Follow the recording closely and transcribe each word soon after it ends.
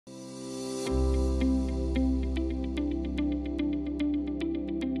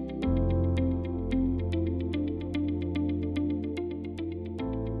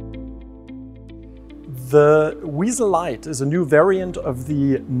The WEASEL Lite is a new variant of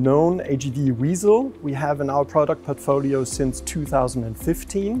the known AGV WEASEL we have in our product portfolio since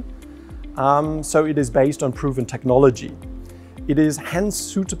 2015. So it is based on proven technology. It is hence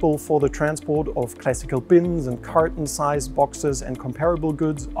suitable for the transport of classical bins and carton-sized boxes and comparable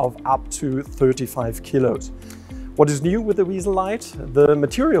goods of up to 35 kilos. What is new with the WEASEL Lite? The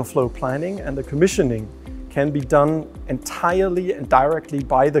material flow planning and the commissioning can be done entirely and directly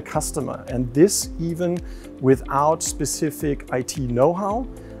by the customer, and this even without specific IT know-how,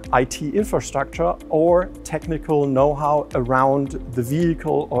 IT infrastructure or technical know-how around the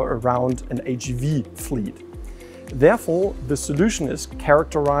vehicle or around an AGV fleet. Therefore, the solution is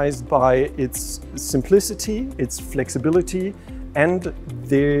characterized by its simplicity, its flexibility, and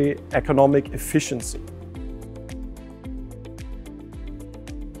the economic efficiency.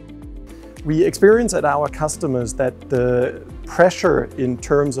 We experience at our customers that the pressure in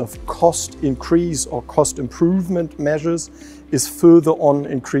terms of cost increase or cost improvement measures is further on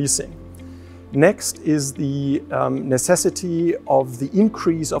increasing. Next is the necessity of the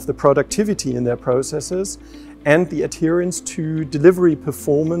increase of the productivity in their processes and the adherence to delivery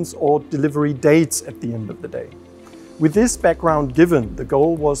performance or delivery dates at the end of the day. With this background given, the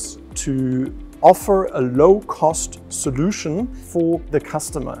goal was to offer a low-cost solution for the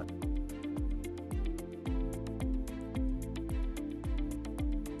customer.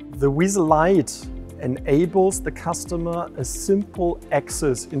 The WEASEL Lite enables the customer a simple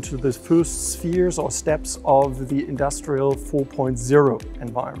access into the first spheres or steps of the Industrial 4.0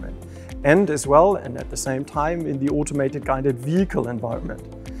 environment, and as well, and at the same time, in the automated guided vehicle environment.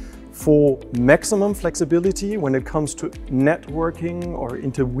 For maximum flexibility when it comes to networking or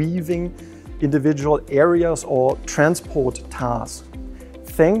interweaving individual areas or transport tasks,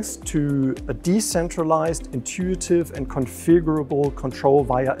 thanks to a decentralized, intuitive and configurable control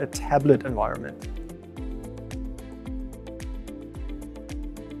via a tablet environment.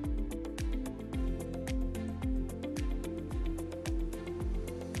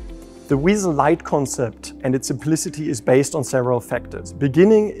 The WEASEL Lite concept and its simplicity is based on several factors.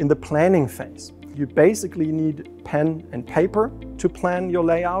 Beginning in the planning phase, you basically need pen and paper to plan your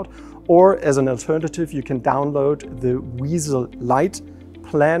layout, or as an alternative, you can download the WEASEL Lite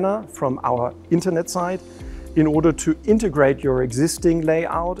planner from our internet site in order to integrate your existing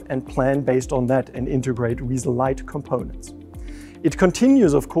layout and plan based on that and integrate WEASEL Lite components. It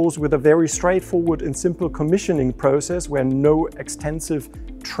continues, of course, with a very straightforward and simple commissioning process where no extensive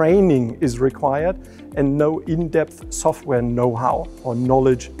training is required and no in-depth software know-how or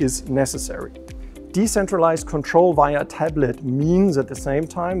knowledge is necessary. Decentralized control via a tablet means at the same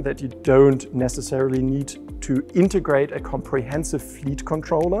time that you don't necessarily need to integrate a comprehensive fleet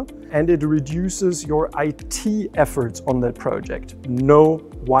controller, and it reduces your IT efforts on that project. No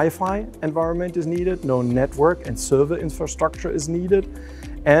Wi-Fi environment is needed, no network and server infrastructure is needed,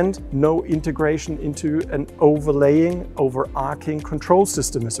 and no integration into an overarching control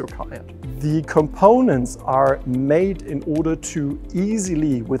system is required. The components are made in order to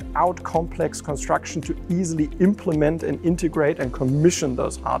easily, without complex construction, to easily implement and integrate and commission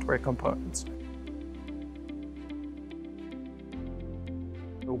those hardware components.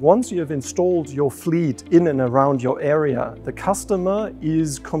 Once you have installed your fleet in and around your area, the customer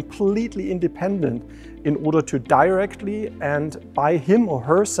is completely independent in order to directly and by him or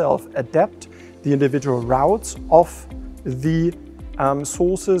herself adapt the individual routes of the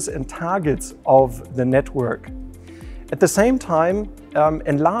sources and targets of the network. At the same time,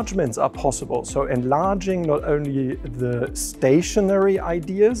 enlargements are possible. So enlarging not only the stationary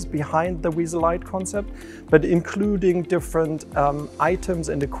ideas behind the WEASEL Lite concept, but including different items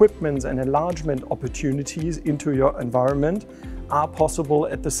and equipments and enlargement opportunities into your environment are possible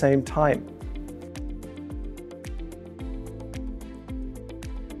at the same time.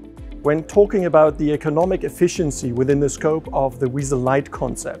 When talking about the economic efficiency within the scope of the WEASEL Lite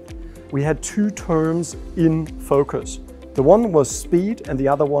concept, we had two terms in focus. The one was speed and the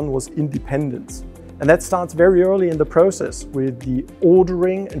other one was independence. And that starts very early in the process, with the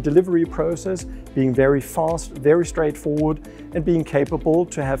ordering and delivery process being very fast, very straightforward, and being capable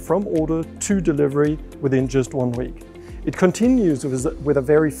to have from order to delivery within just 1 week. It continues with a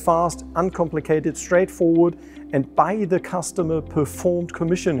very fast, uncomplicated, straightforward, and by the customer performed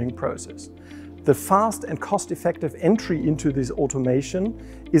commissioning process. The fast and cost-effective entry into this automation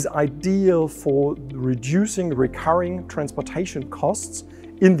is ideal for reducing recurring transportation costs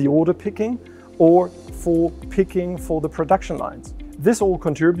in the order picking or for picking for the production lines. This all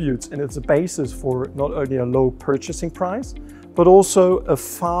contributes, and it's a basis for not only a low purchasing price, but also a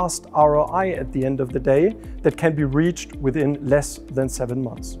fast ROI at the end of the day that can be reached within less than 7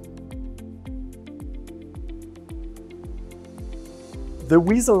 months. The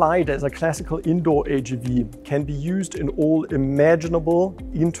WEASEL Lite as a classical indoor AGV can be used in all imaginable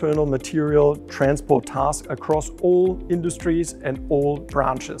internal material transport tasks across all industries and all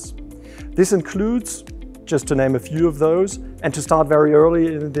branches. This includes, just to name a few of those, and to start very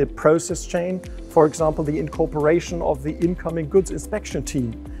early in the process chain, for example, the incorporation of the incoming goods inspection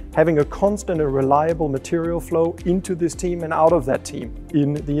team, having a constant and reliable material flow into this team and out of that team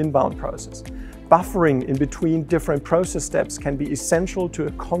in the inbound process. Buffering in between different process steps can be essential to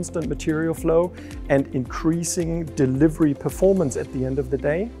a constant material flow and increasing delivery performance at the end of the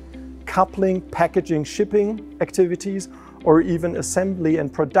day. Coupling, packaging, shipping activities, or even assembly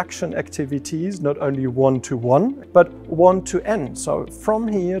and production activities, not only one-to-one, but one-to-n. So from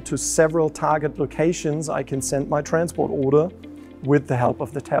here to several target locations, I can send my transport order with the help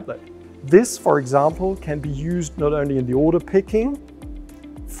of the tablet. This, for example, can be used not only in the order picking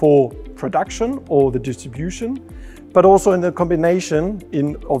for production or the distribution, but also in the combination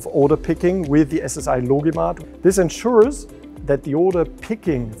of order picking with the SSI Logimat. This ensures that the order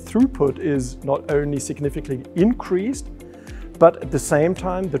picking throughput is not only significantly increased, but at the same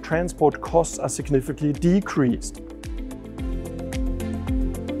time the transport costs are significantly decreased.